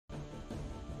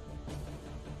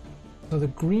So the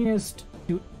greenest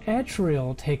to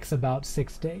etrial takes about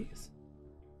 6 days.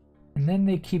 And then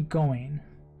they keep going.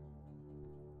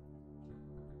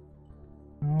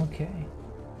 Okay.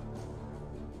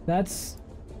 Let's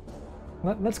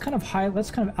kind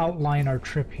of outline our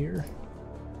trip here.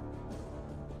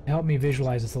 Help me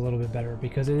visualize this a little bit better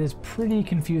because it is pretty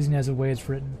confusing as the way it's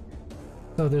written.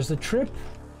 So there's a trip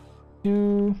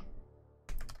to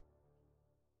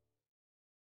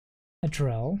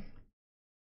Etrel.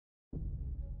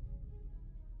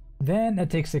 Then that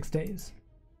takes 6 days.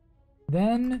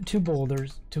 Then to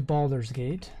Baldur's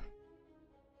Gate.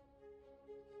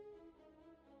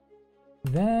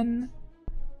 Then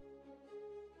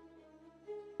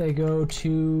they go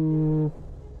to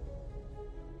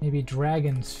maybe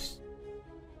Dragon Spear.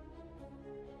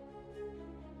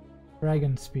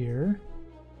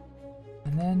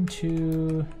 And then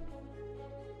to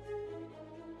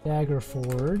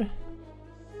Daggerford.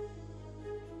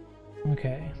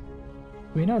 Okay.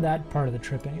 We know that part of the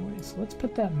trip anyways. So let's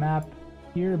put that map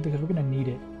here because we're gonna need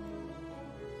it.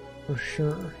 For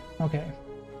sure. Okay.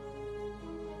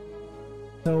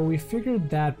 So we figured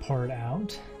that part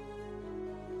out.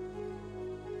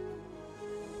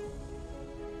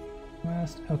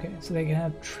 West. Okay, so they can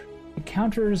have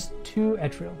encounters to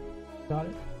Etriel. Got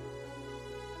it.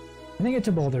 And they get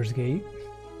to Baldur's Gate.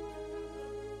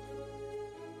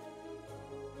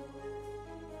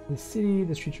 The city,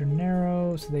 the streets are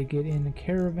narrow, so they get in a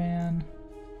caravan.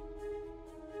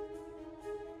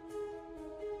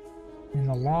 In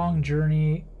the long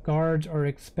journey, guards are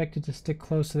expected to stick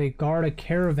close, so they guard a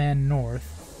caravan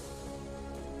north.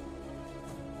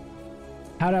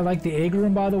 How'd I like the egg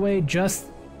room, by the way?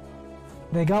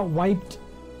 They got wiped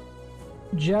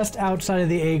just outside of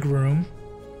the egg room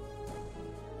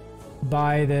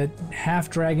by the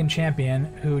half-dragon champion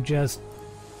who just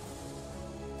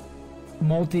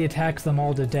multi-attacks them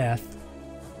all to death.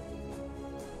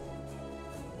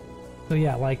 So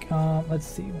yeah, like, let's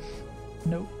see.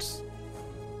 Notes.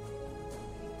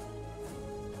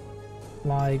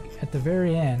 Like, at the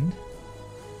very end.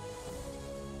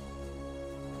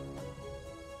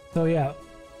 So yeah,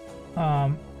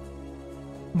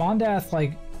 Mondath,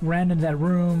 like, ran into that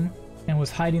room and was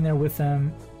hiding there with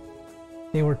them.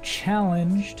 They were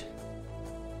challenged.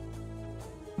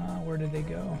 Where did they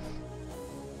go?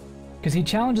 Because he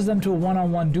challenges them to a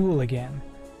one-on-one duel again.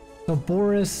 So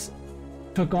Boris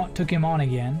took him on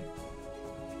again.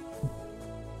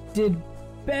 Did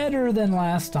better than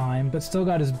last time, but still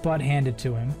got his butt handed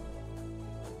to him.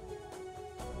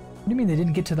 What do you mean they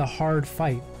didn't get to the hard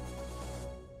fight?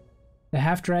 The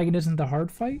half-dragon isn't the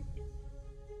hard fight?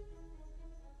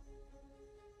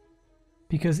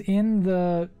 Because in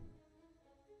the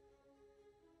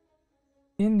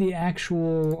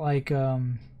actual, like,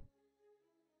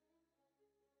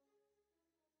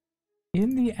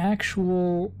 in the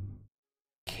actual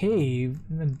cave,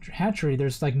 the hatchery,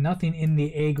 there's like nothing in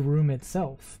the egg room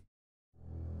itself,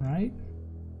 right?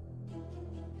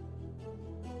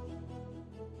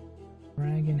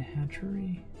 Dragon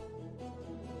hatchery.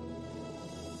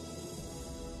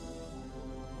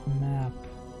 Map.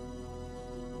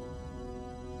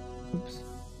 Oops.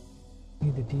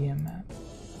 Need the DM map.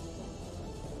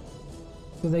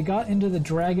 So they got into the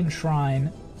dragon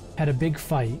shrine, had a big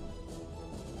fight.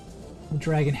 The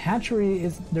dragon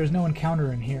hatchery there's no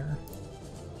encounter in here.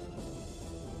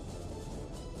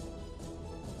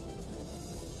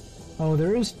 Oh,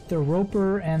 there is the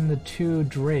roper and the 2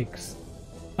 drakes.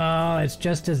 Oh, it's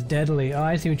just as deadly. Oh,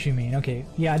 I see what you mean. Okay,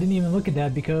 yeah, I didn't even look at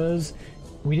that because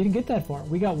we didn't get that far.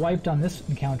 We got wiped on this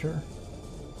encounter.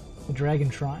 The dragon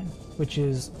shrine, which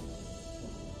is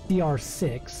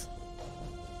CR6.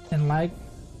 And like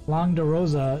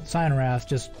Langdarosa, Cyanrath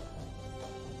just...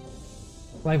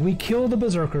 Like, we killed the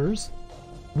berserkers.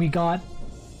 We got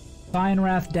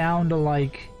Cyanrath down to,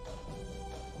 like...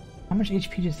 How much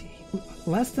HP does he...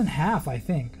 Less than half, I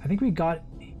think. I think we got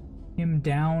him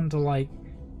down to, like,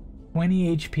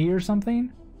 20 HP or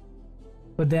something.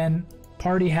 But then,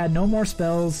 party had no more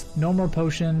spells, no more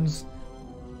potions,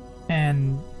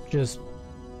 and just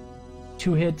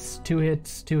 2 hits, 2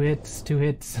 hits, 2 hits, 2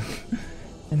 hits,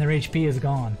 and their HP is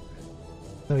gone.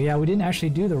 So yeah, we didn't actually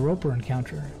do the roper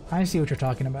encounter. I see what you're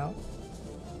talking about.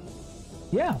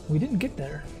 Yeah, we didn't get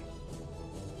there.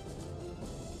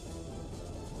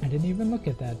 I didn't even look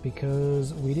at that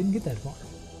because we didn't get that far.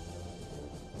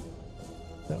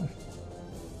 So,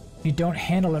 if you don't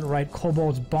handle it right,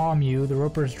 kobolds bomb you, the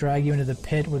ropers drag you into the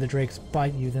pit where the drakes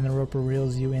bite you, then the roper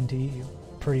reels you in to eat you.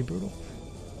 Pretty brutal.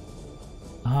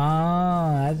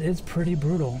 Ah, it's pretty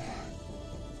brutal.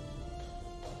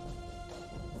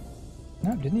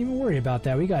 No, didn't even worry about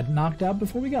that. We got knocked out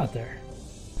before we got there.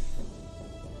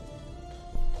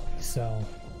 so.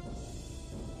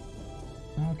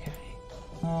 Okay.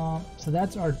 So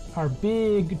that's our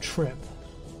big trip.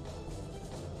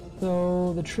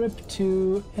 So the trip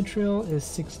to Etril is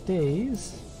 6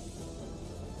 days.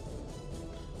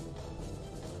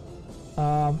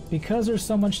 Because there's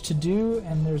so much to do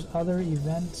and there's other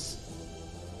events.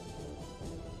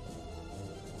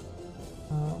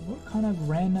 What kind of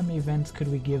random events could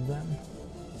we give them?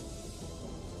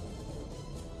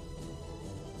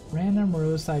 Random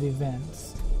roadside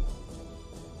events.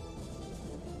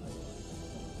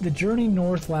 The journey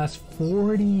north lasts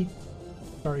 40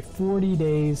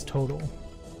 days total.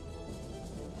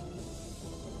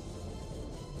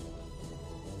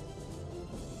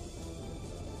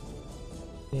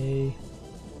 Day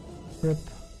trip.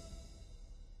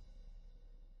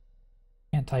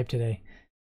 Can't type today.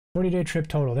 40-day trip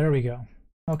total. There we go.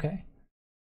 Okay.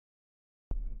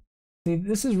 See,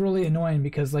 this is really annoying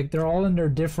because like they're all under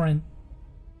different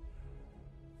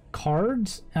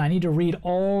cards, and I need to read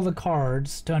all the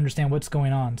cards to understand what's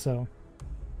going on. So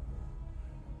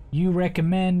you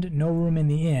recommend No Room in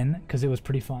the Inn because it was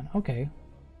pretty fun. Okay,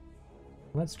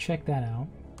 let's check that out.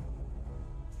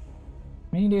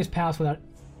 Many days pass without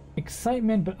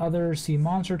excitement, but others see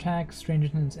monster attacks,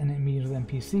 strangeness, and meetings with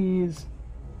NPCs.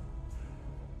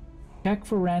 Check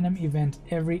for random events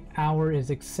every hour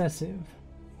is excessive.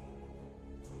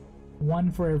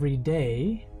 One for every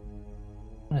day.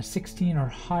 On a 16 or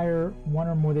higher, one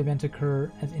or more of the events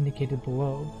occur as indicated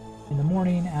below. In the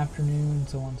morning, afternoon,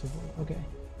 so on and so forth. Okay.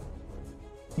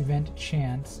 Event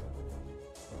chance.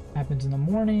 Happens in the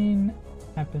morning,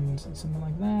 happens something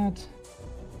like that.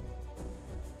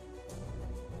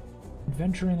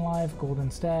 Adventuring Life, Golden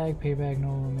Stag, Payback, No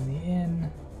Room in the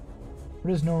Inn.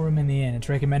 What is No Room in the Inn? It's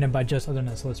recommended by Just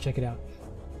Otherness, so let's check it out.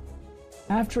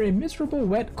 After a miserable,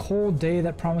 wet, cold day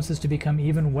that promises to become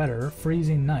even wetter,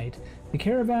 freezing night, the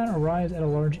caravan arrives at a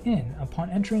large inn.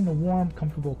 Upon entering the warm,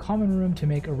 comfortable common room to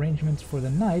make arrangements for the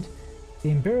night,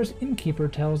 the embarrassed innkeeper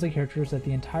tells the characters that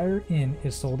the entire inn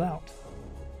is sold out.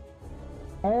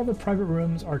 All the private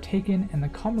rooms are taken and the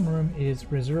common room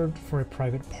is reserved for a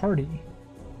private party.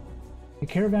 The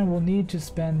caravan will need to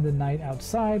spend the night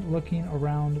outside looking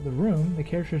around the room. The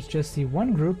characters just see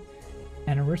one group,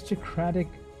 an aristocratic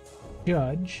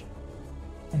judge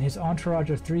and his entourage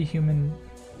of 3 human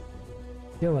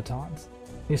dilettantes.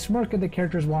 They smirk at the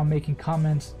characters while making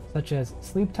comments such as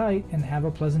 "sleep tight" and "have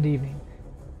a pleasant evening,"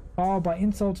 followed by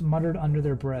insults muttered under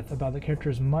their breath about the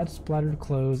characters' mud-splattered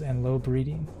clothes and low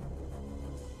breeding.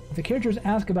 If the characters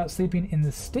ask about sleeping in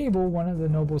the stable, one of the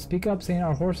nobles speak up, saying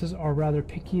our horses are rather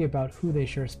picky about who they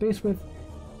share space with.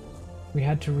 We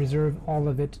had to reserve all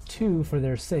of it too for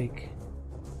their sake.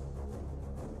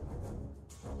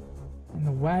 And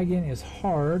the wagon is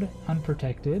hard,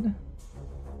 unprotected.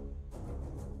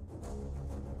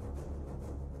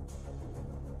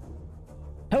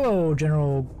 Hello,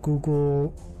 General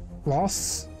Google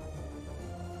Loss.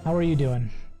 How are you doing?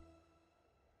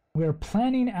 We are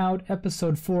planning out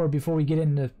episode 4 before we get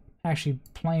into actually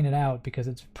playing it out because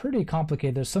it's pretty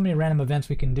complicated. There's so many random events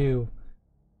we can do.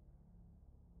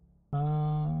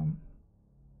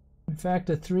 In fact,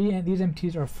 these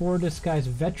MTs are 4 disguised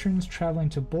veterans traveling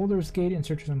to Boulder's Gate in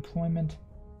search of employment.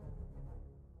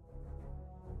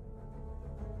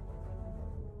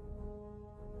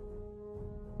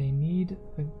 They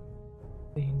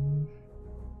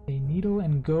needle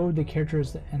and goad the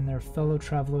characters and their fellow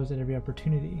travelers at every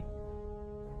opportunity.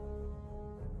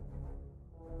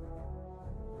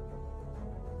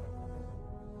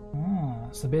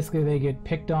 So basically they get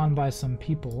picked on by some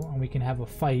people and we can have a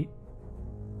fight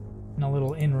in a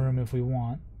little inn room if we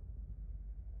want.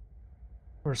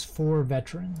 There's 4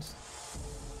 veterans.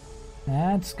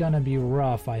 That's gonna be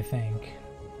rough, I think.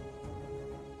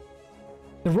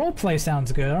 The roleplay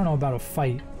sounds good. I don't know about a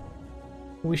fight.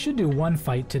 We should do one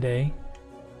fight today.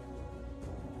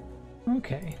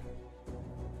 Okay.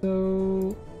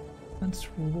 So let's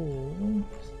roll.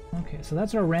 Okay, so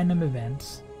that's our random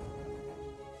events.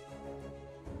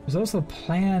 There's also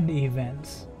planned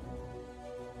events.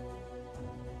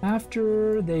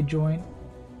 After they join,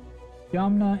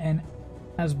 Yamna and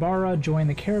Asbara join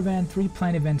the caravan. 3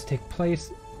 planned events take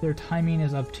place. Their timing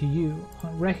is up to you.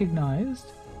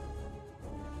 Unrecognized.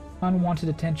 Unwanted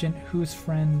attention. Whose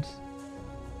friend?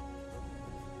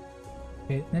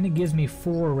 Okay, then it gives me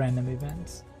 4 random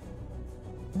events.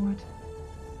 What?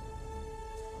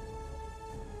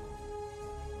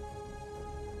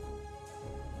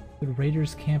 The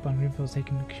raiders camp on Greenfields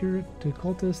taking the cure to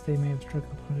cultists. They may have struck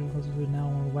the cultists who are now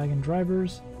on wagon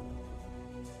drivers.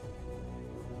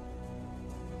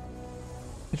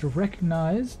 If you're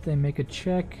recognized, they make a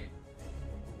check.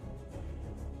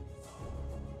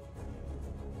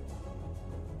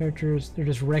 Characters, they're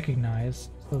just recognized,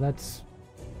 so that's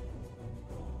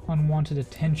unwanted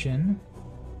attention.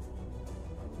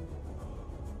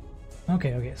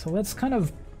 Okay, so let's kind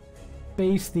of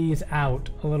base these out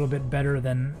a little bit better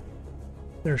than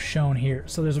they're shown here.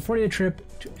 So there's a 40-day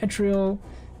trip to Etriel.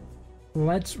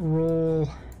 Let's roll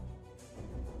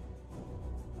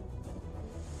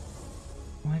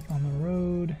Life on the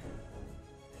Road.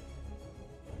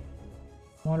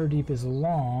 Waterdeep is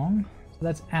long, so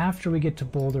that's after we get to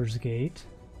Baldur's Gate.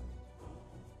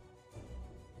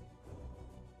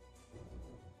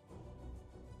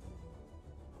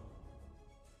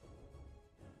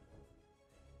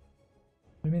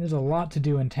 I mean, there's a lot to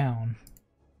do in town.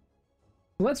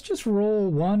 Let's just roll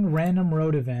one random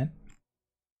road event.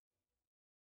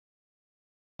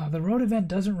 The road event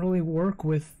doesn't really work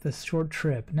with the short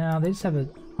trip. Now, they just have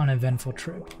an uneventful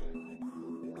trip.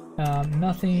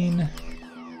 Nothing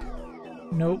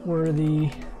noteworthy.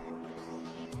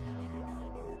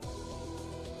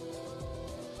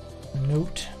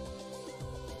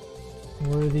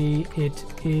 Noteworthy. It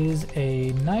is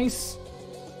a nice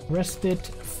respite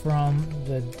from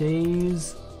the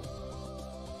days,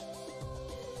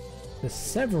 the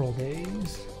several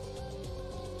days,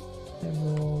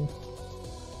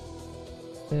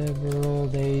 several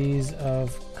days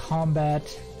of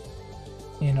combat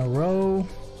in a row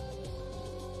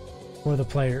for the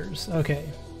players. Okay.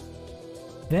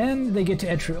 Then they get to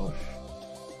Etriel.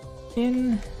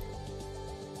 In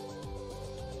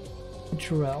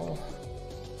Etriel,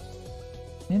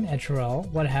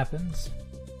 what happens?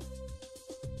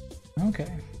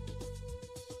 Okay.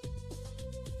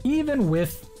 Even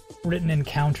with written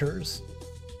encounters,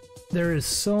 there is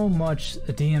so much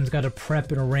a DM's got to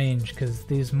prep and arrange, because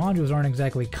these modules aren't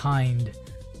exactly kind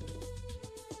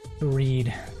to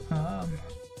read.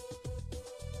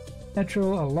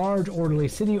 Etriel, a large, orderly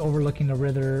city overlooking the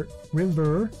river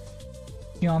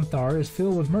Yonthar, is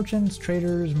filled with merchants,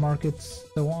 traders, markets,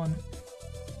 so on.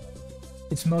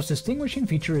 Its most distinguishing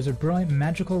feature is a brilliant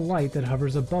magical light that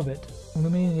hovers above it,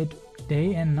 illuminating it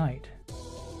day and night.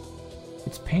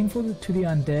 It's painful to the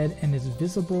undead and is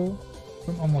visible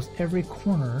from almost every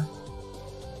corner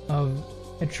of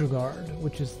Etrugard,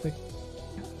 which is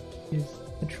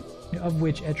of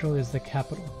which Etriel is the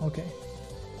capital. Okay.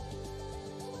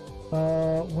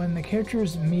 When the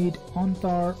characters meet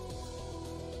Onthar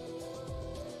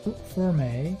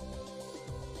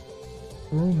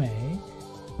Rume,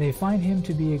 they find him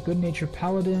to be a good-natured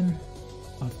paladin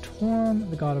of Torm,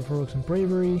 the god of heroics and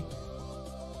bravery.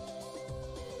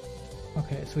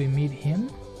 Okay, so we meet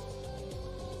him.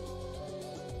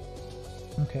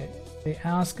 Okay, they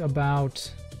ask about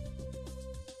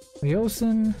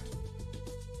Leosin.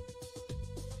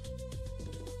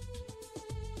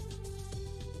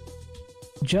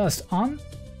 Just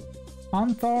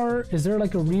Onthar, is there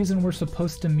like a reason we're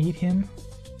supposed to meet him?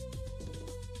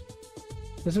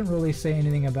 Doesn't really say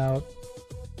anything about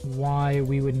why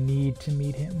we would need to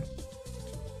meet him.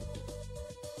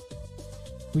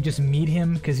 We just meet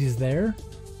him because he's there?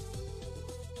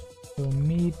 We'll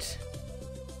meet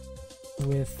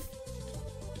with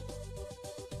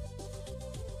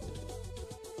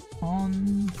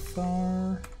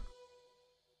Onthar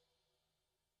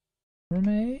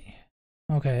Rume.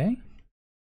 Okay.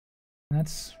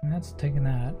 That's taking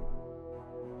that.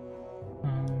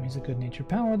 He's a good-natured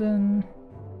paladin.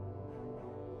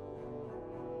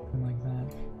 Something like that.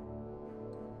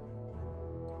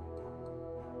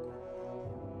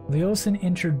 Leosin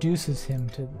introduces him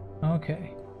to...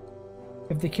 Okay.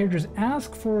 If the characters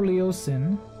ask for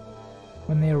Leosin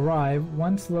when they arrive,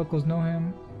 once the locals know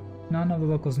him, none of the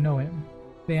locals know him.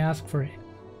 They ask for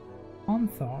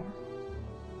Onthar.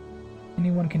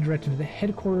 Anyone can direct him to the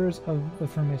headquarters of the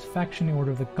Firmest faction, the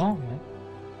Order of the Gauntlet.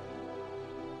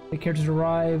 The characters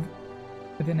arrive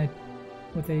within a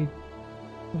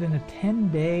 10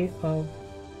 day? What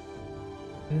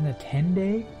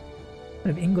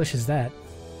kind of English is that?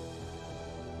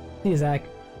 See you, Zach.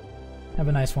 Have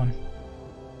a nice one.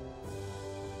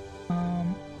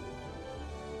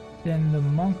 Then the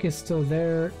monk is still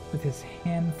there with his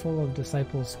handful of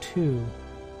disciples too.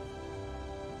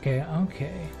 Okay.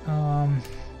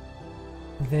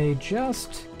 They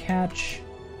just catch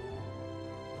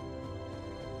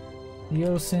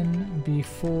Leosin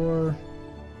before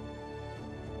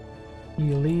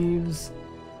he leaves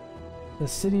the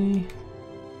city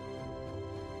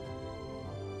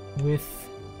with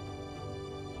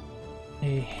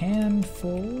a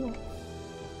handful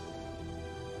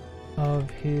of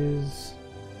his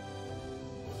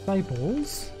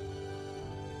disciples.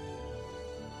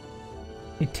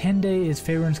 A 10-day is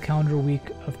Faerun's calendar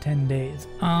week of 10 days.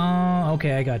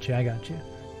 Okay, I got you.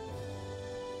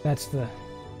 That's the...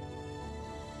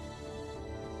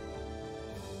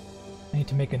 I need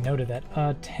to make a note of that.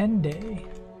 10-day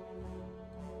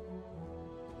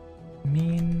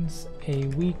means a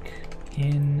week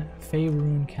in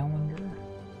Faerun calendar.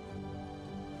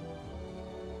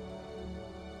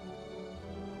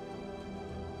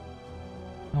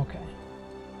 Okay.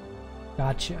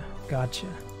 Gotcha. Gotcha.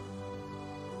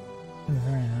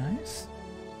 Very nice.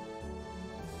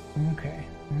 Okay.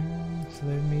 So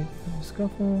they meet in a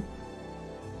scuffle.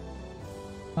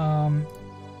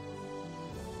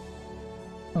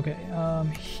 Okay,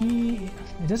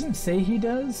 it doesn't say he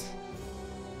does.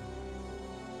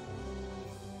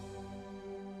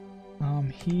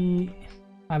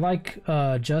 I like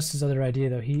Just's other idea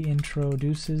though. He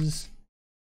introduces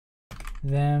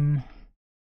them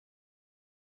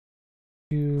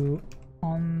to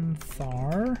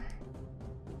Onthar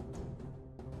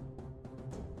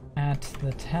at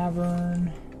the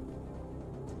tavern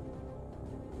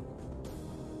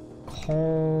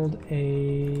called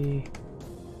a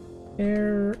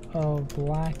pair of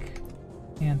black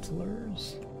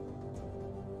antlers.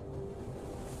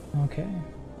 Okay.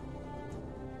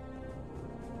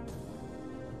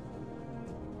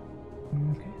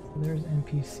 Okay, so there's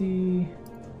NPC.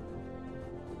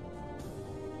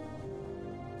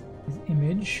 His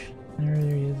image. There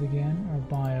he is again. Our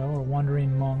bio, or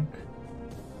wandering monk.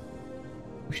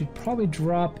 We should probably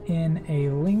drop in a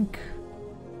link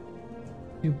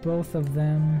to both of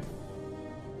them.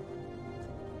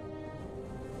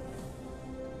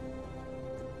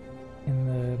 In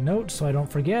the notes so I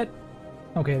don't forget.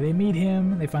 Okay, they meet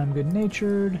him. They find him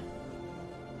good-natured.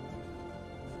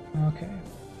 Okay.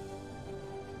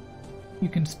 You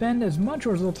can spend as much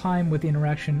or as little time with the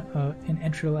interaction in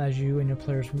Entrial as you and your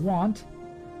players want.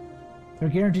 They're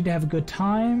guaranteed to have a good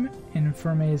time in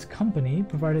Ferme's company,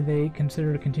 provided they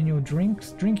consider continual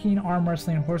drinking, arm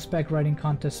wrestling, horseback riding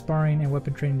contests, sparring, and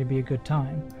weapon training to be a good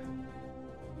time.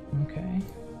 Okay.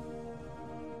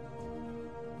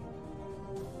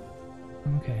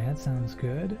 Okay, that sounds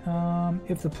good.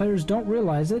 If the players don't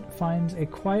realize it, finds a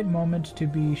quiet moment to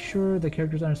be sure the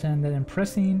characters understand that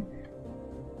impressing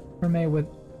Ferme with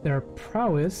their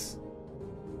prowess,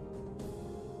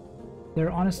 their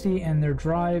honesty, and their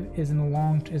drive is in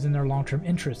their long-term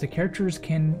interest. The characters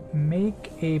can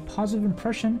make a positive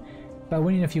impression by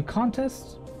winning a few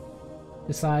contests,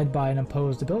 decide by an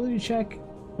opposed ability check,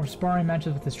 or sparring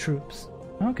matches with his troops.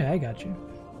 Okay, I got you.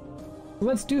 So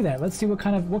let's do that. Let's see what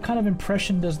kind of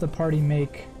impression does the party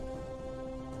make.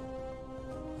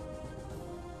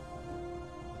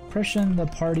 Impression the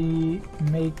party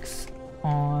makes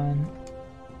on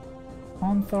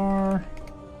Onthar.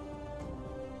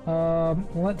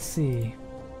 Let's see.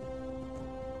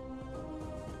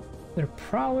 Their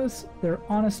prowess, their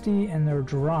honesty, and their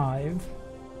drive.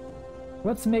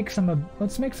 Let's make some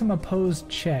opposed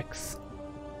checks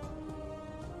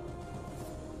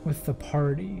with the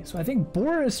party. So I think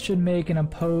Boris should make an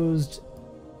opposed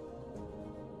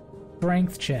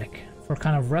strength check for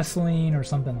kind of wrestling or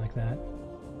something like that.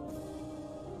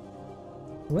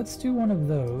 Let's do one of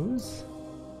those.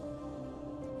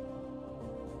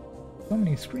 So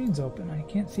many screens open, I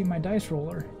can't see my dice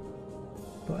roller.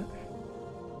 But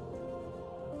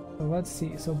so let's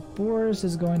see. So Boris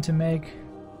is going to make...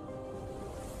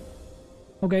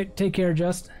 Okay, take care,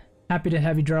 Just. Happy to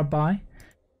have you drop by.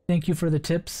 Thank you for the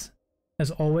tips,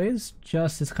 as always.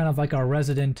 Just is kind of like our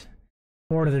resident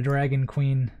Hoard of the Dragon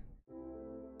Queen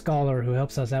scholar who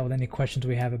helps us out with any questions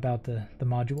we have about the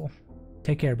module.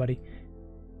 Take care, buddy.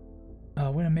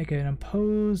 We're gonna make an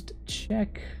opposed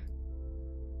check.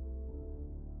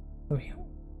 So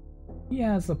he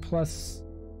has a plus.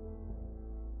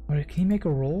 Can he make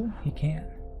a roll? He can.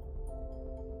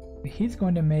 He's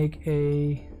going to make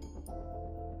a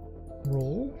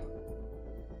roll.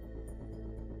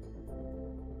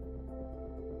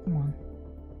 Come on.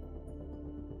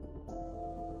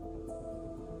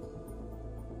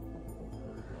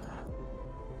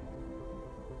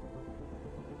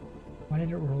 Why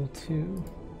did it roll 2?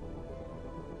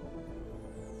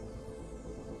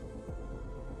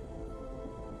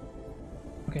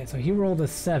 Okay, so he rolled a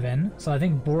 7, so I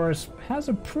think Boris has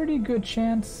a pretty good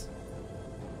chance.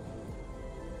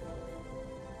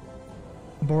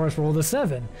 Boris rolled a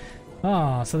 7.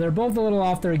 Ah, so they're both a little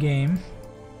off their game.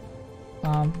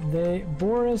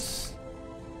 Boris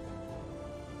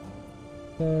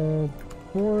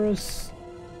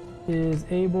is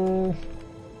able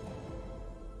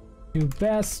to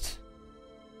best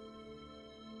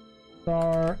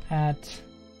star at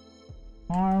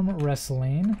arm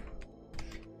wrestling,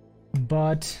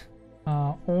 but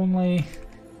only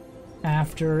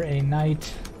after a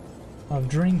night of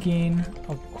drinking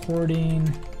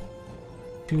according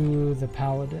to the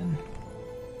paladin.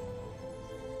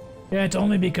 Yeah, it's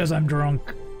only because I'm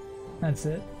drunk. That's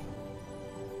it.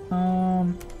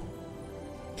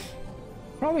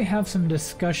 Probably have some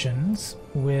discussions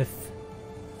with...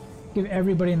 Give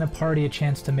everybody in the party a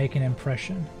chance to make an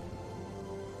impression.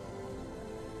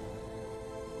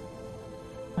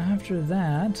 After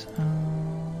that,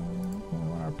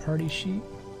 our party sheet.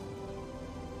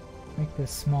 Make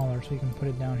this smaller so we can put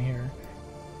it down here.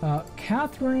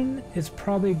 Catherine is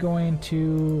probably going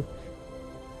to...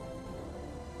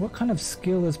 What kind of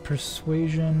skill is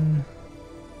persuasion,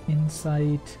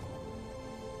 insight,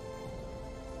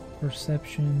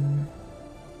 perception?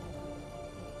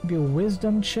 Maybe a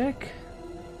wisdom check?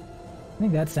 I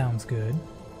think that sounds good.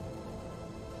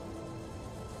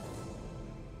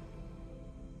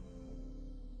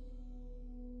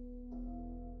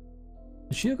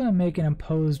 She's gonna make an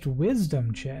imposed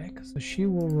wisdom check, so she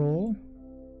will roll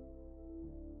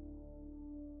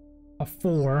a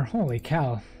 4. Holy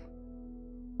cow.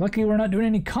 Luckily we're not doing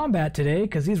any combat today,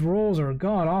 because these rolls are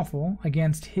god-awful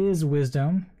against his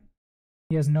wisdom.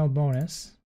 He has no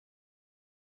bonus.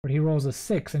 But he rolls a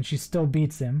 6 and she still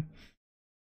beats him.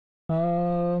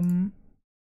 Oh,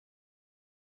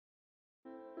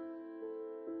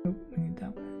 we need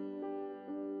that one.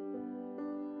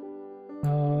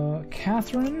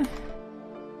 Catherine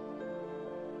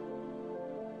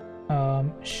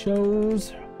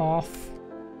shows off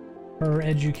her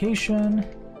education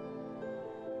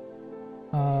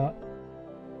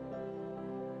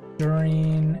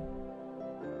during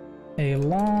a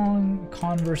long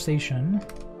conversation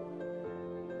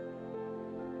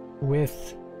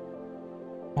with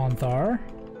Onthar,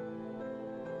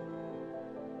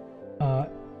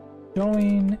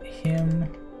 showing him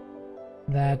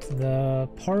that the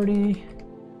party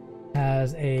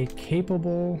has a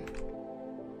capable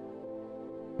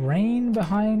brain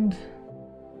behind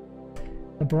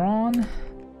the brawn,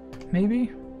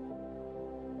 maybe?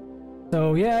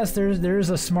 So yes, there's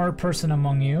a smart person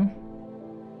among you.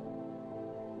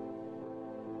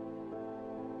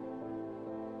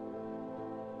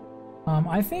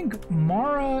 I think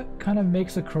Mara kind of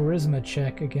makes a charisma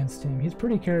check against him. He's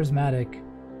pretty charismatic.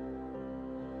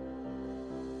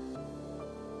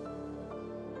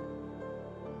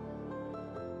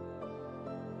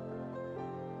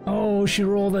 Oh, she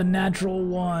rolled a natural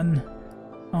 1.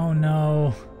 Oh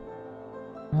no.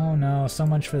 Oh no, so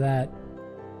much for that.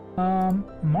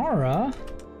 Mara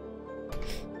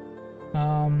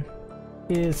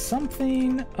is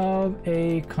something of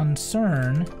a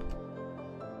concern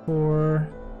for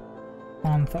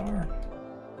Onthar.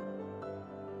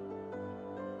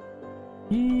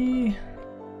 He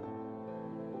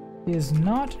is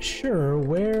not sure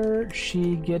where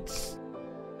she gets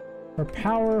her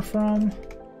power from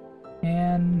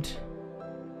and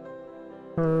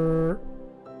her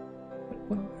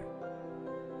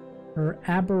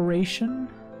aberration,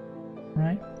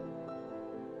 right?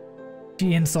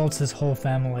 She insults his whole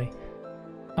family.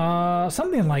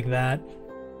 Something like that.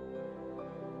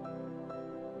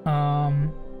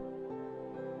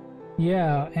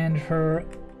 Yeah, and her...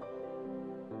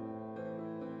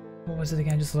 What was it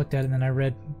again? I just looked at it and then I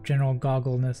read General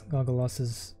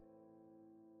Goggleus's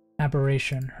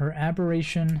aberration. Her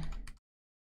aberration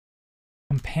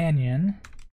companion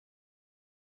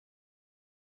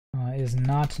is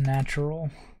not natural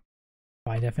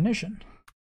by definition.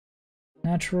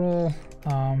 Natural,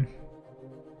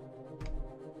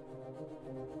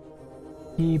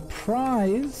 he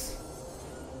pries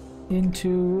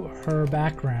into her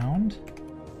background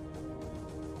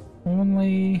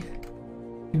only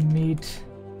to meet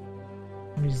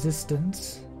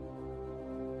resistance,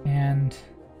 and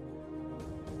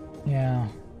yeah,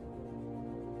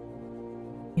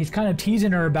 he's kind of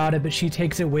teasing her about it, but she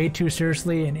takes it way too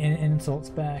seriously and insults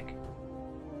back.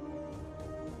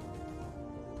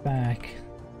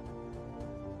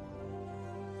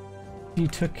 She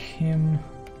took him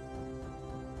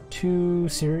too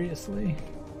seriously.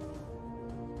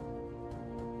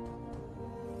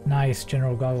 Nice,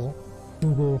 General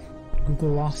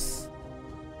Googleus.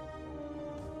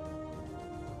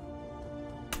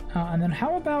 And then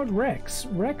how about Rex?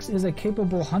 Rex is a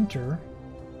capable hunter.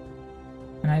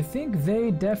 And I think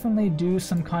they definitely do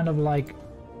some kind of like,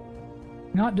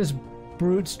 not just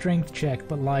brute strength check,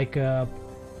 but like a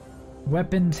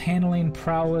weapons handling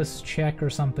prowess check or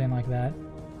something like that.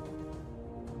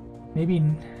 Maybe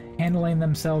handling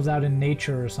themselves out in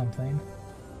nature or something.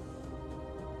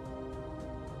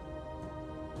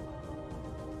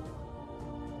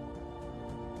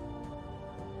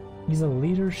 He's a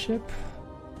leadership.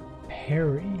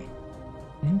 Harry.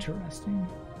 Interesting.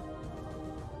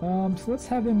 So let's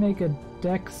have him make a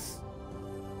dex.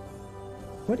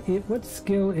 What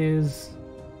skill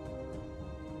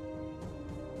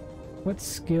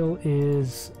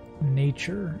is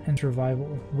nature and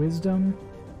survival? Wisdom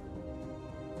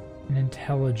and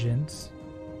intelligence.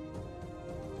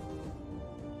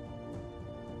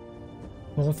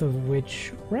 Both of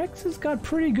which Rex has got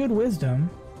pretty good wisdom.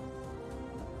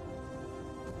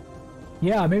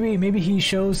 Yeah, maybe he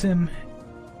shows him.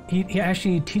 He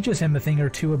actually teaches him a thing or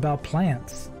two about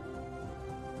plants.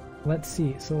 Let's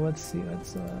see. So let's see.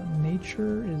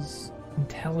 Nature is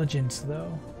intelligence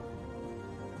though.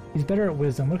 He's better at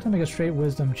wisdom. We're gonna make a straight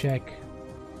wisdom check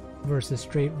versus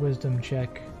straight wisdom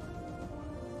check.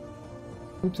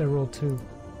 Oops, I rolled 2.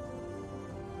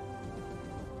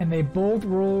 And they both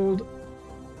rolled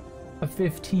a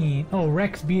 15. Oh,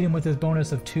 Rex beat him with his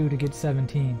bonus of 2 to get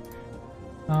 17.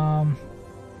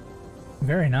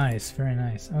 Very nice, very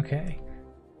nice. Okay.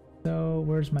 So,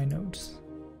 where's my notes?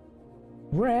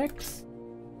 Rex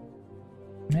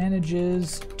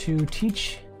manages to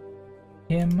teach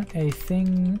him a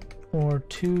thing or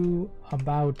two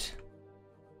about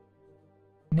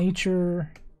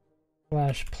nature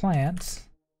 / plants.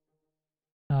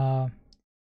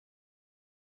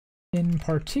 In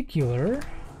particular,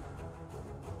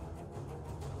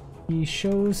 he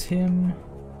shows him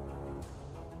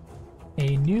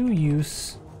a new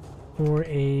use for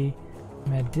a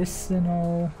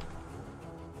medicinal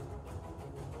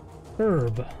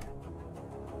herb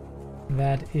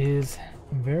that is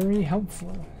very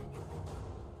helpful.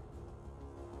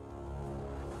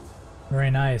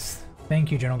 Very nice. Thank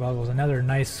you, General Goggles. Another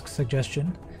nice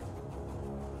suggestion.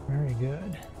 Very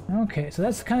good. Okay, so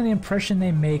that's kind of the impression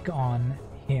they make on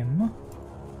him. And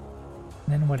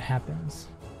then what happens?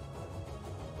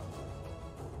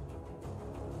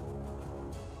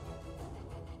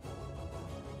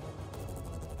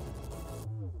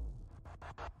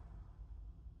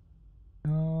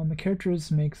 The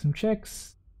characters make some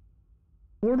checks.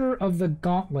 Order of the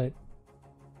Gauntlet.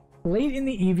 Late in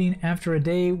the evening, after a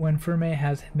day when Ferme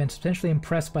has been substantially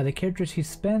impressed by the characters, he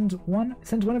sends one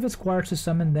of his squires to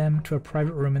summon them to a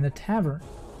private room in the tavern.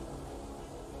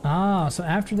 Ah, so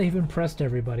after they've impressed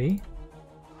everybody,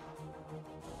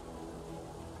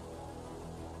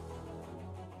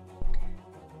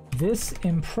 this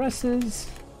impresses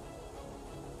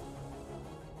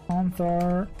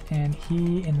Anthar, and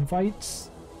he invites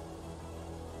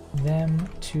them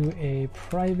to a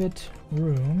private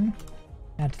room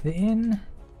at the inn.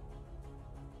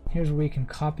 Here's where we can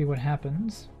copy what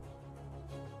happens.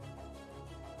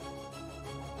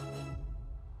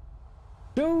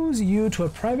 Shows you to a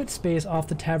private space off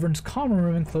the tavern's common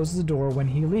room and closes the door when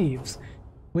he leaves.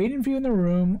 Waiting for you in the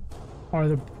room are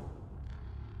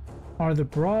the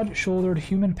broad-shouldered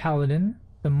human paladin,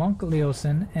 the monk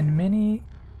Leosin, and many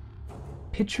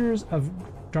pitchers of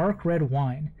dark red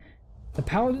wine. The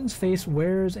paladin's face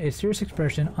wears a serious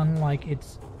expression unlike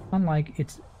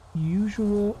its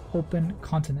usual open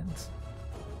countenance.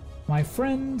 My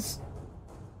friends,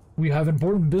 we have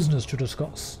important business to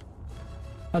discuss.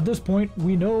 At this point,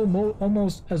 we know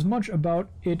almost as much about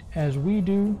it as we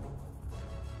do.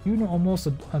 You know almost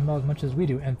about as much as we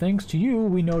do, and thanks to you,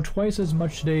 we know twice as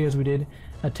much today as we did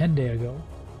a 10-day ago.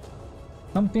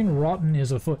 Something rotten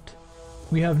is afoot.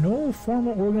 We have no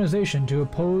formal organization to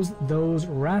oppose those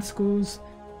rascals,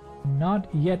 not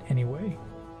yet anyway.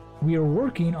 We are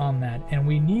working on that, and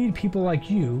we need people like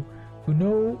you who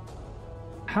know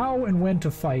how and when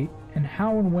to fight, and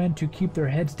how and when to keep their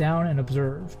heads down and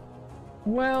observe.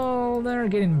 Well, they're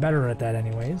getting better at that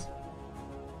anyways.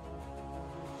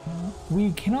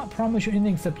 We cannot promise you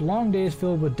anything except long days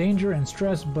filled with danger and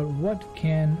stress, but what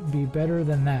can be better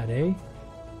than that, eh?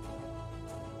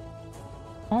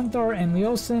 Anthar and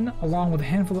Leosin, along with a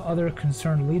handful of other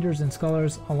concerned leaders and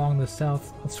scholars along the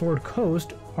South Sword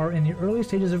Coast, are in the early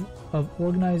stages of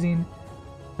organizing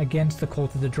against the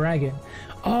Cult of the Dragon.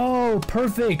 Oh,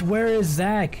 perfect! Where is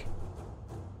Zach?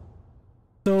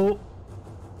 So,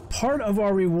 part of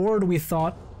our reward we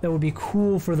thought that would be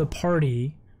cool for the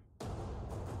party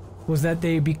was that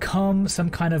they become some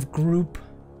kind of group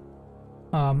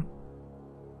and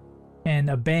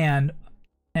a band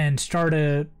and start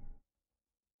an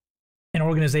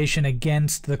organization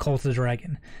against the Cult of the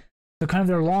Dragon. So kind of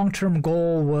their long-term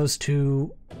goal was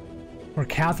to, or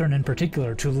Catherine in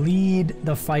particular, to lead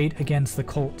the fight against the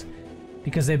cult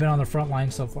because they've been on the front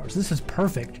line so far. So this is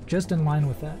perfect, just in line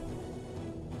with that.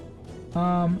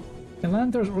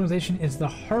 Elanthar's organization is the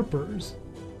Harpers.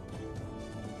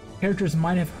 Characters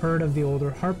might have heard of the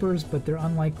older Harpers, but they're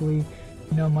unlikely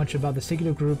to know much about the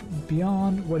secretive group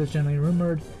beyond what is generally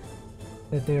rumored.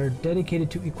 that they are dedicated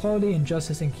to equality and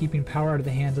justice and keeping power out of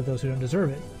the hands of those who don't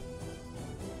deserve it.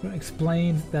 It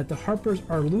explains that the Harpers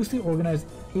are loosely organized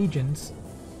agents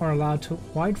are allowed to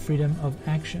wide freedom of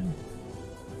action.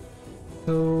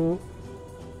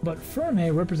 But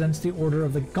Ferme represents the Order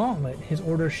of the Gauntlet. His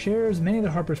order shares many of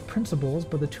the Harpers' principles,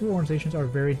 but the two organizations are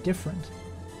very different.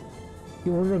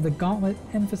 The Order of the Gauntlet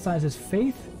emphasizes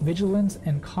faith, vigilance,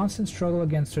 and constant struggle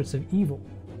against threats of evil.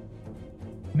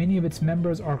 Many of its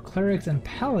members are clerics and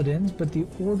paladins, but the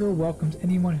Order welcomes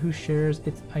anyone who shares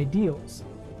its ideals.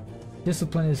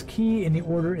 Discipline is key, and the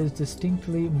Order is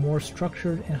distinctly more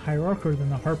structured and hierarchical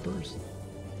than the Harpers.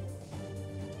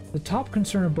 The top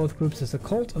concern of both groups is the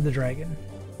Cult of the Dragon.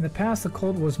 In the past, the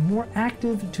cult was more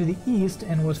active to the east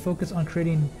and was focused on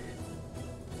creating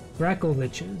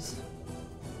Dracoliches.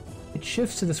 It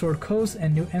shifts to the Sword Coast,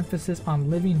 and new emphasis on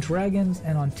living dragons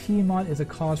and on Tiamat is a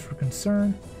cause for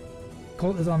concern. The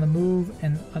cult is on the move,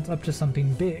 and it's up to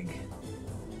something big.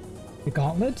 The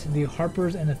Gauntlet, the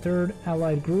Harpers, and the third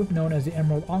allied group known as the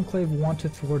Emerald Enclave want to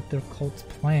thwart their cult's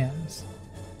plans.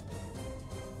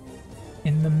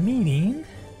 In the meeting,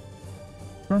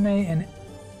 Ferme and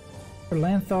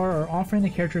Erlanthar are offering the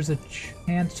characters a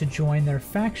chance to join their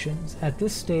factions. At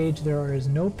this stage, there is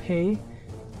no pay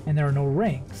and there are no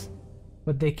ranks.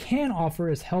 What they can offer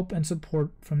is help and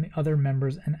support from the other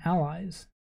members and allies,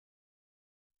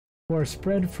 who are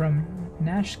spread from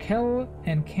Nashkel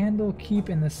and Candle Keep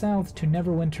in the south to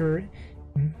Neverwinter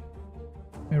and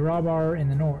Mirabar in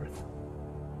the north.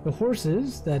 The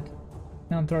horses that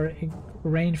Erlanthar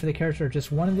arranged for the characters are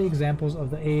just one of the examples of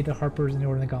the aid the Harpers and the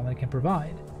Order of the Gauntlet can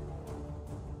provide.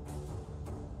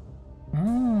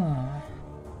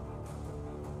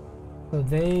 So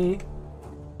they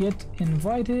get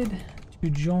invited to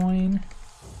join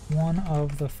one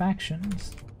of the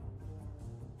factions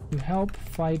to help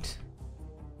fight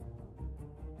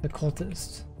the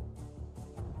cultists.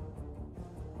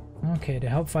 Okay, to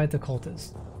help fight the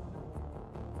cultists.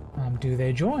 Do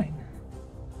they join?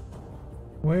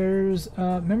 Where's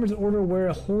members of the Order wear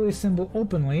a holy symbol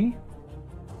openly.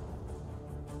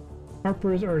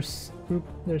 Harpers are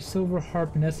their silver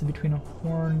harp nested between the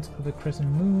horns of the crescent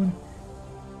moon.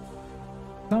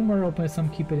 Some wear it openly, some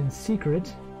keep it in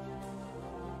secret.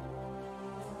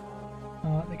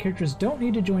 The characters don't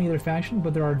need to join either faction,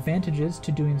 but there are advantages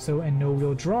to doing so and no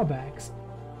real drawbacks.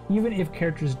 Even if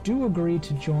characters do agree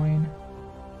to join,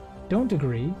 don't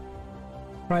agree,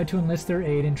 try to enlist their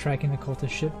aid in tracking the cultist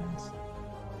shipments.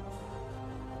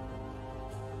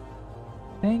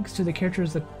 Thanks to the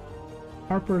characters, the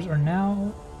Harpers are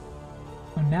now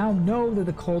know that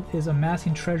the cult is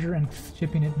amassing treasure and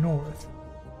shipping it north.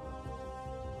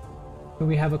 So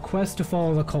we have a quest to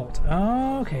follow the cult.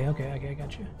 Oh, okay, I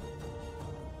got you.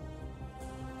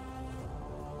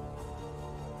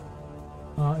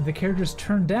 The characters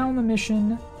turn down the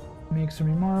mission, make some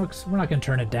remarks. We're not going to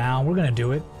turn it down. We're going to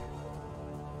do it.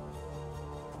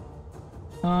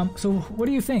 So what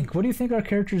do you think? What do you think our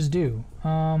characters do?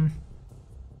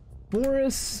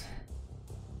 Boris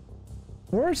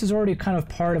is already kind of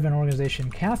part of an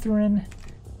organization. Catherine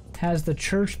has the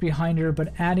church behind her,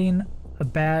 but adding a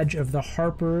badge of the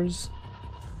Harpers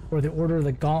or the Order of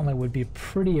the Gauntlet would be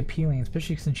pretty appealing,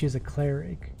 especially since she's a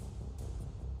cleric.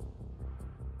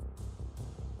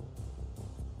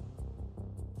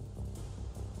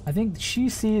 I think she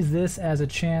sees this as a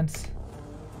chance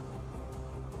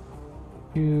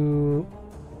to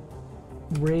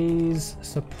raise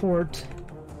support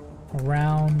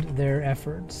around their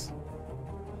efforts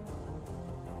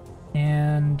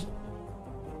and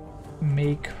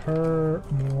make her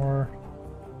more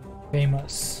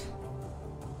famous.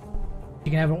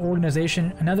 You can have an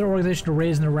organization, another organization to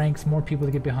raise in the ranks, more people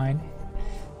to get behind.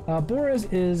 Boris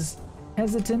is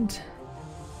hesitant.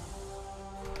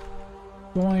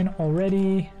 Join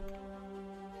already.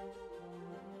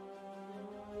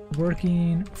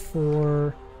 Working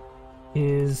for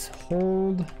his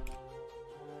hold,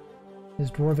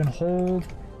 his dwarven hold,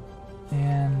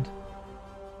 and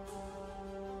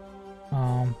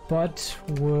but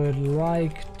would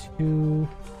like to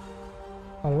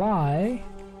ally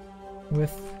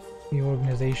with the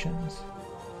organizations.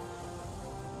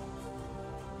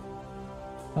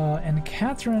 And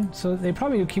Catherine, so they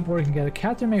probably keep working together.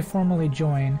 Catherine may formally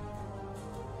join.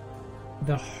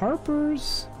 The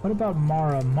Harpers? What about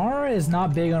Mara? Mara is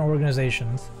not big on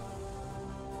organizations.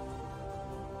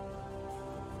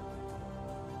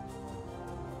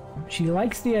 She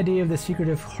likes the idea of the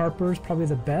secretive Harpers, probably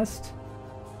the best.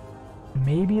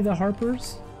 Maybe the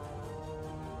Harpers?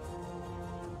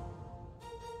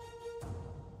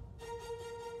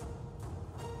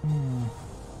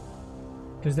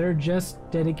 Because they're just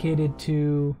dedicated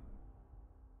to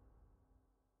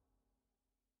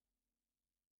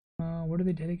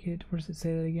Totally dedicated. Where does it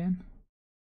say that again?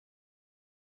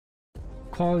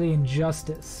 Quality and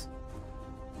justice.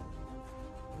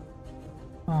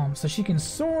 So she can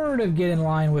sort of get in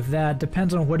line with that.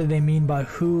 Depends on what do they mean by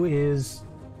who is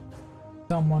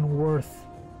someone worth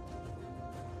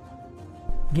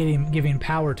giving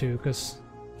power to, because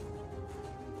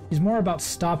he's more about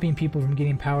stopping people from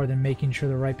getting power than making sure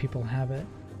the right people have it.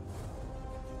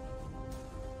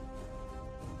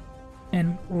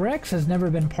 And Rex has never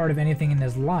been part of anything in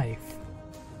his life.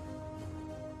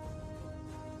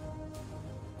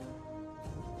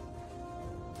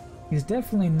 He's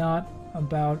definitely not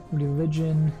about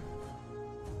religion,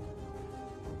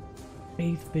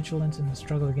 faith, vigilance, and the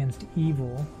struggle against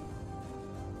evil.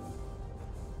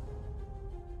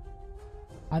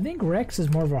 I think Rex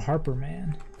is more of a Harper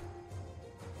man.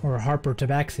 Or a Harper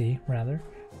Tabaxi, rather.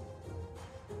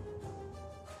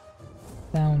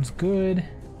 Sounds good.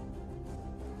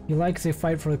 He likes a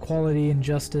fight for equality and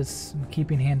justice, and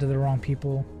keeping hand to the wrong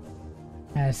people.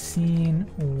 As seen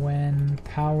when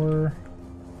power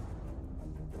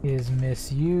is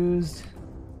misused.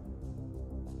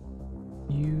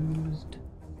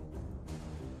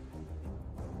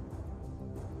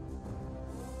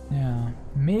 Yeah,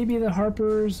 maybe the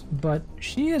Harpers, but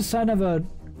she is kind of a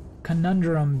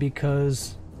conundrum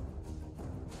because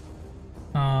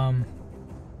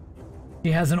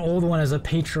she has an old one as a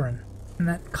patron, and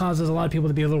that causes a lot of people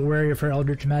to be a little wary of her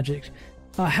eldritch magic.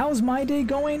 How's my day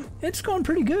going? It's going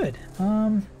pretty good.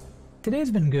 Today's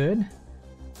been good.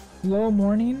 Slow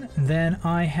morning. Then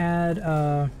I had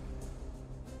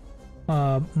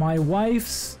my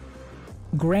wife's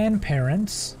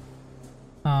grandparents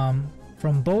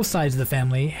from both sides of the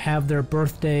family have their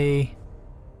birthday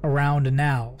around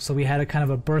now. So we had a kind of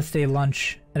a birthday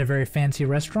lunch at a very fancy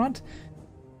restaurant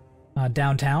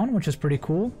downtown, which is pretty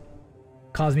cool.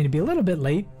 Caused me to be a little bit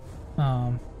late,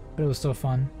 but it was still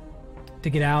fun to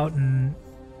get out and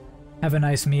have a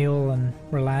nice meal and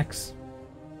relax.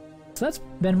 So that's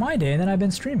been my day, and then I've been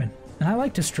streaming. And I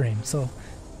like to stream, so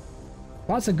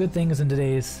lots of good things in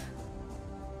today's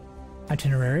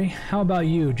itinerary. How about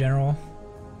you, General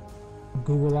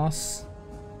Googleos?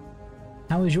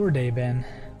 How has your day been?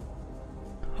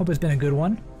 Hope it's been a good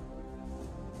one.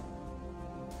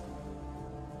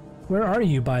 Where are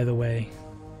you, by the way?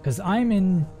 Because I'm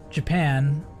in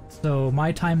Japan, so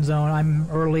my time zone, I'm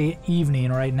early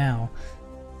evening right now.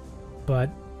 But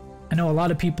I know a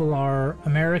lot of people are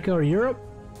America or Europe,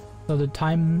 so the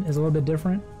time is a little bit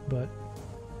different, but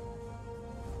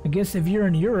I guess if you're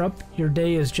in Europe, your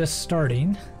day is just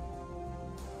starting.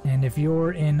 And if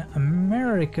you're in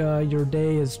America, your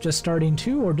day is just starting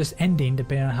too, or just ending,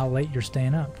 depending on how late you're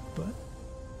staying up. But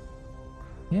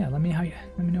yeah, let me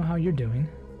know how you're doing.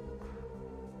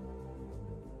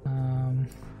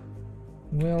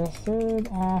 We'll hold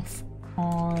off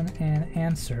on an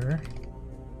answer.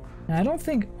 And I don't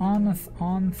think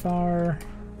Onthar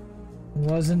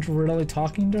wasn't really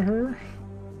talking to her.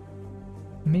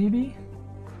 Maybe?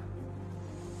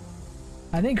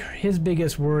 I think his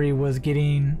biggest worry was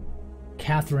getting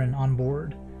Catherine on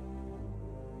board.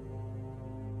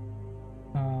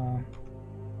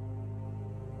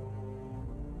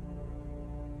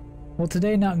 Well,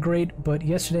 today not great, but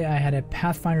yesterday I had a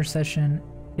Pathfinder session.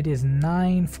 It is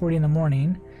 9:40 in the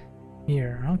morning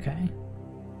here. Okay.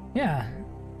 Yeah.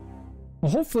 Well,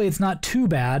 hopefully it's not too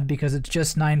bad because it's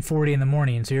just 9:40 in the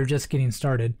morning, so you're just getting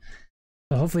started.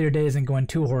 So hopefully your day isn't going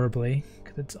too horribly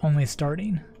because it's only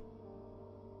starting.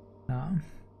 Well,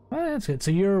 that's good.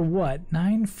 So you're what?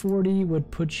 9:40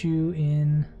 would put you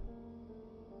in...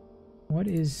 What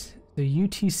is... The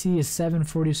UTC is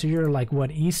 7:40, so you're like,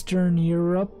 what, Eastern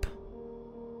Europe?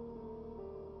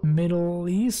 Middle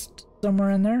East? Somewhere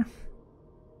in there?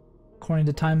 According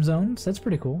to time zones. That's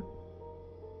pretty cool.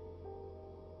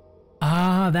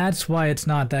 Ah, that's why it's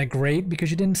not that great,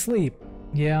 because you didn't sleep.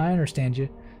 Yeah, I understand you.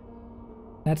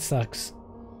 That sucks.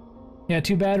 Yeah,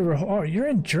 too bad. Oh, you're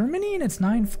in Germany and it's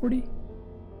 9:40?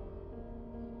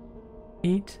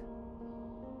 8?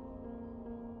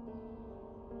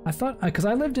 I thought, because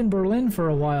I lived in Berlin for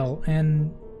a while,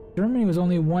 and Germany was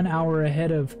only 1 hour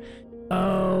ahead of...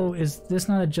 Oh, is this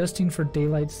not adjusting for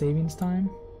daylight savings time?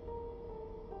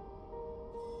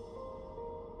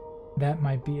 That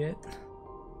might be it.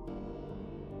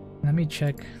 Let me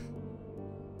check.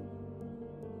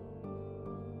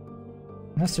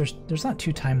 Unless there's not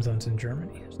 2 time zones in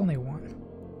Germany. There's only 1.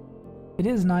 It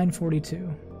is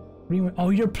 9:42. Oh,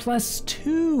 you're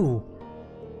 +2!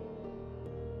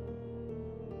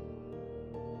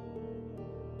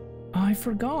 Oh, I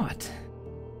forgot.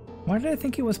 Why did I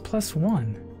think it was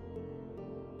 +1?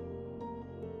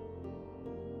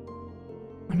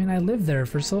 I mean, I lived there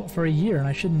for a year, and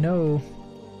I should know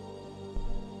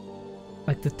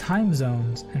like the time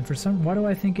zones. And for some, why do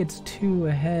I think it's 2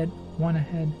 ahead, 1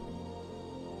 ahead?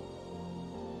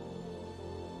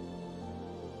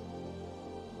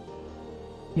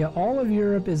 Yeah, all of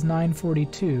Europe is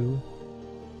 9:42.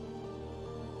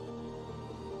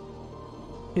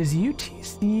 Is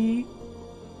UTC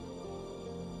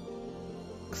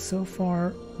so far?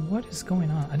 What is going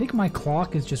on? I think my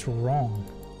clock is just wrong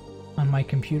on my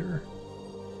computer.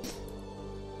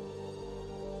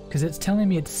 Because it's telling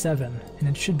me it's 7, and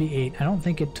it should be 8. I don't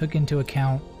think it took into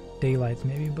account daylights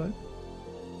maybe, but...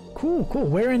 Cool, cool.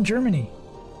 Where in Germany?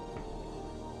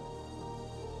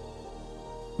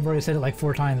 I've already said it like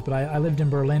 4 times, but I lived in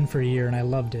Berlin for a year and I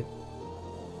loved it.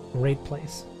 Great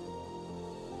place.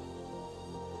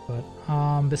 But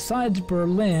besides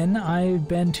Berlin, I've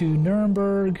been to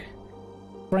Nuremberg,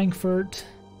 Frankfurt,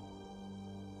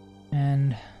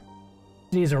 and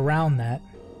cities around that.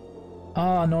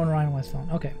 Ah, Northern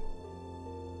Rhine-Westphalia. Okay.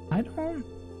 I don't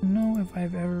know if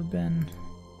I've ever been...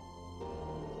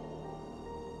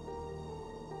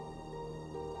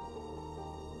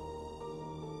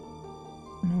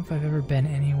 I don't know if I've ever been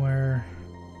anywhere.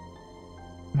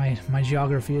 My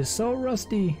geography is so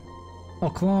rusty. Oh,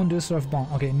 Cologne, Düsseldorf, Bonn.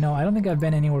 Okay, no, I don't think I've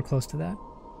been anywhere close to that.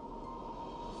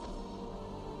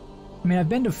 I mean, I've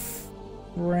been to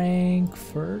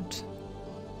Frankfurt,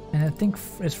 and I think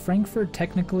is Frankfurt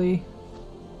technically...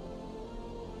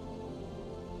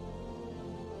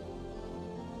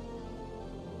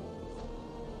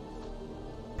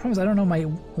 Problem is, I don't know my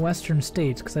western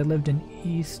states because I lived in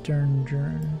Eastern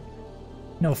Germany.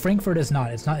 No, Frankfurt is not.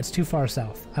 It's not. It's too far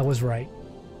south. I was right.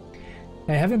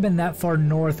 I haven't been that far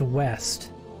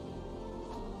northwest.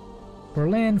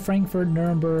 Berlin, Frankfurt,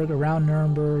 Nuremberg, around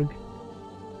Nuremberg,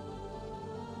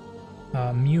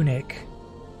 Munich,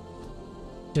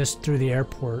 just through the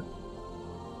airport.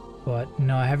 But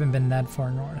no, I haven't been that far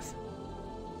north.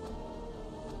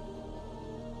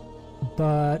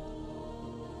 But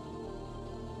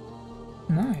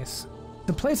nice.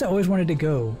 The place I always wanted to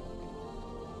go.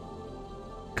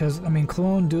 Because, I mean,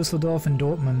 Cologne, Dusseldorf, and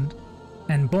Dortmund,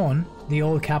 and Bonn, the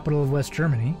old capital of West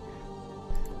Germany,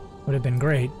 would have been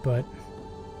great, but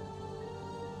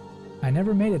I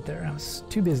never made it there. I was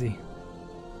too busy.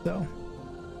 So,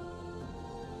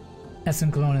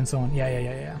 Essen, Cologne, and so on.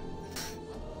 Yeah.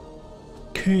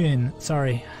 Köln.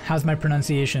 Sorry. How's my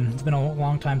pronunciation? It's been a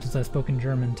long time since I've spoken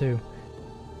German, too.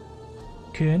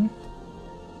 Köln?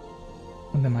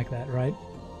 Something like that, right?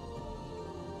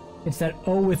 It's that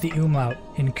O with the umlaut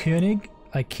in König,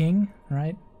 like king,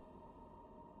 right?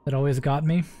 That always got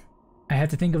me. I had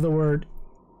to think of the word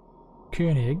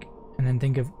König and then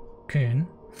think of Köln.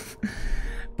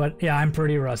 But yeah, I'm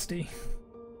pretty rusty.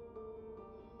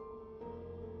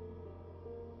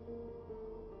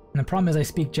 And the problem is I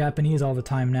speak Japanese all the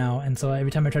time now, and so every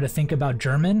time I try to think about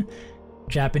German,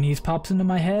 Japanese pops into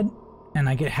my head, and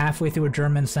I get halfway through a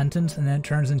German sentence and then it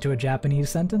turns into a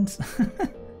Japanese sentence.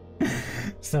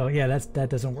 So yeah, that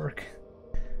doesn't work.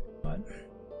 But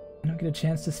I don't get a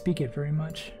chance to speak it very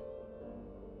much.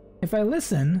 If I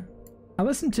listen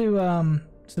to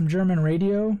some German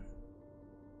radio,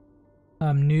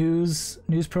 news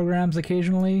programs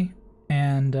occasionally,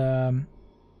 and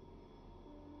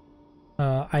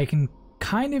I can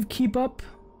kind of keep up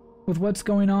with what's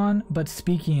going on, but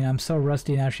speaking, I'm so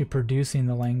rusty in actually producing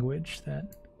the language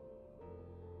that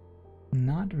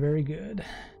not very good.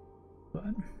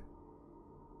 But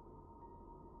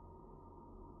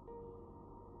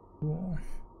cool.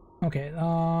 Okay,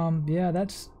 yeah,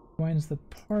 that's joins the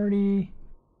party.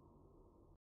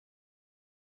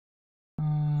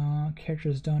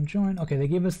 Characters don't join. Okay, they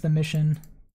give us the mission.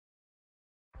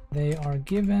 They are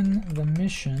given the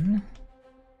mission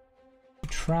to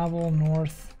travel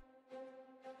north.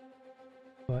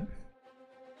 What?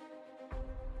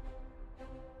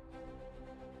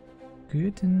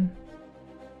 Guten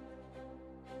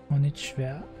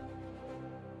Konnichiwa.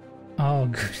 Oh,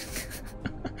 good.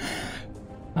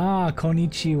 Ah,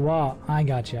 konnichiwa. I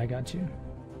got you.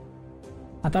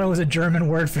 I thought it was a German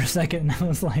word for a second, and I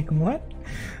was like, what?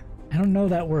 I don't know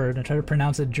that word. I try to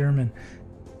pronounce it German.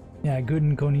 Yeah,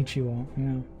 guten konnichiwa.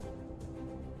 Yeah.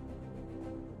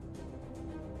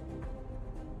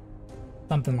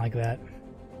 Something like that.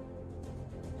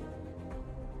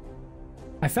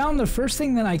 I found the first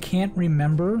thing that I can't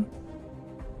remember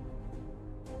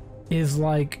is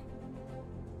like,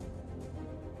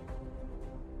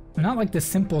 not like the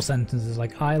simple sentences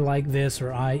like I like this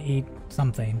or I eat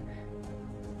something.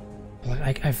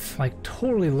 Like I've like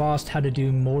totally lost how to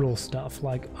do modal stuff.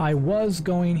 Like I was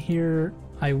going here,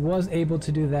 I was able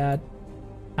to do that,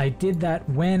 I did that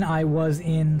when I was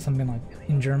in something like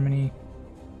in Germany.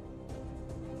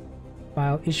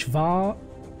 Weil ich war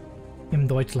in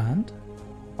Deutschland,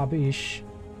 habe ich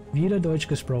wieder Deutsch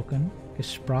gesprochen,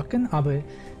 aber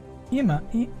immer,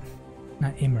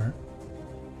 not immer,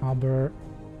 aber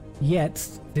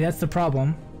jetzt, that's the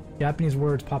problem, Japanese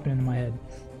words popping into my head,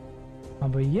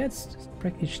 aber jetzt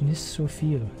spreche ich nicht so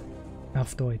viel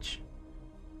auf Deutsch.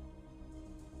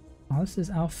 Alles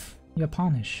ist auf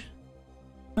Japanisch.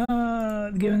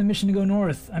 Given the mission to go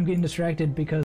north, I'm getting distracted because